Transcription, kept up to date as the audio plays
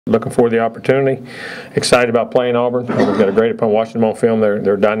Looking forward to the opportunity. Excited about playing Auburn. We've got a great opponent. Watching them on film,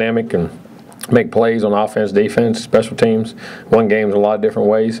 they're dynamic and make plays on offense, defense, special teams. Won games in a lot of different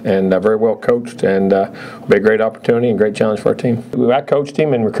ways, and very well coached, and will be a great opportunity and great challenge for our team. I coached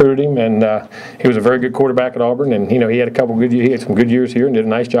him and recruited him, and he was a very good quarterback at Auburn, and he had some good years here and did a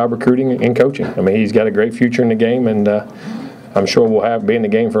nice job recruiting and coaching. I mean, he's got a great future in the game, and I'm sure we'll be in the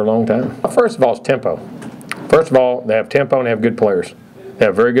game for a long time. First of all, it's tempo. First of all, they have tempo and they have good players. They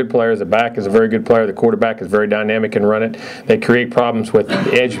have very good players. The back is a very good player. The quarterback is very dynamic and run it. They create problems with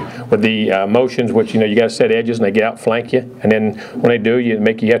the edge, with the motions, which you got to set edges, and they get out flank you. And then when they do, you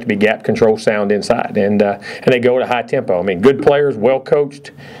have to be gap control sound inside. And they go at a high tempo. I mean, good players, well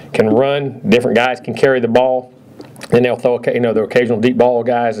coached, can run. Different guys can carry the ball. And they'll throw, their occasional deep ball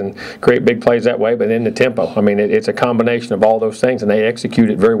guys and create big plays that way. But then the tempo, I mean, it's a combination of all those things, and they execute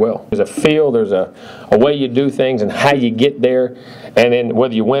it very well. There's a feel, there's a way you do things and how you get there, and then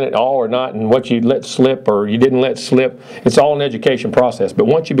whether you win it all or not, and what you let slip or you didn't let slip. It's all an education process. But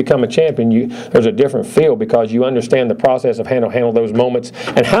once you become a champion, there's a different feel because you understand the process of handle those moments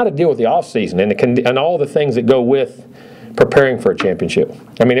and how to deal with the off season and all the things that go with preparing for a championship.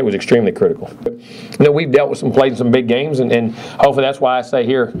 I mean, it was extremely critical. We've dealt with played some big games, and hopefully that's why I say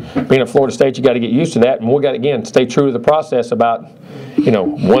here, being at Florida State, you got to get used to that, and we got to, again, stay true to the process about,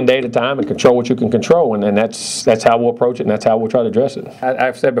 one day at a time and control what you can control, and that's how we'll approach it, and that's how we'll try to address it.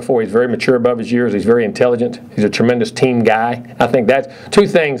 I've said before, he's very mature above his years. He's very intelligent. He's a tremendous team guy. I think that's two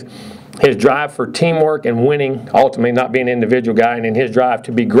things. His drive for teamwork and winning, ultimately not being an individual guy, and in his drive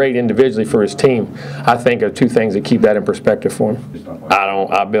to be great individually for his team, I think are two things that keep that in perspective for him.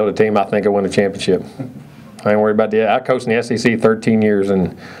 I build a team, I think I win a championship. I ain't worried about that. I coached in the SEC 13 years,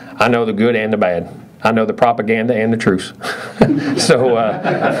 and I know the good and the bad. I know the propaganda and the truth. So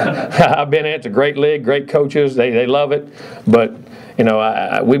I've been in it. It's a great league, great coaches. They love it. But,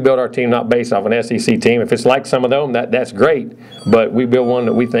 we build our team not based off an SEC team. If it's like some of them, that's great. But we build one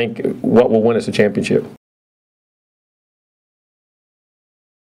that we think what will win us a championship.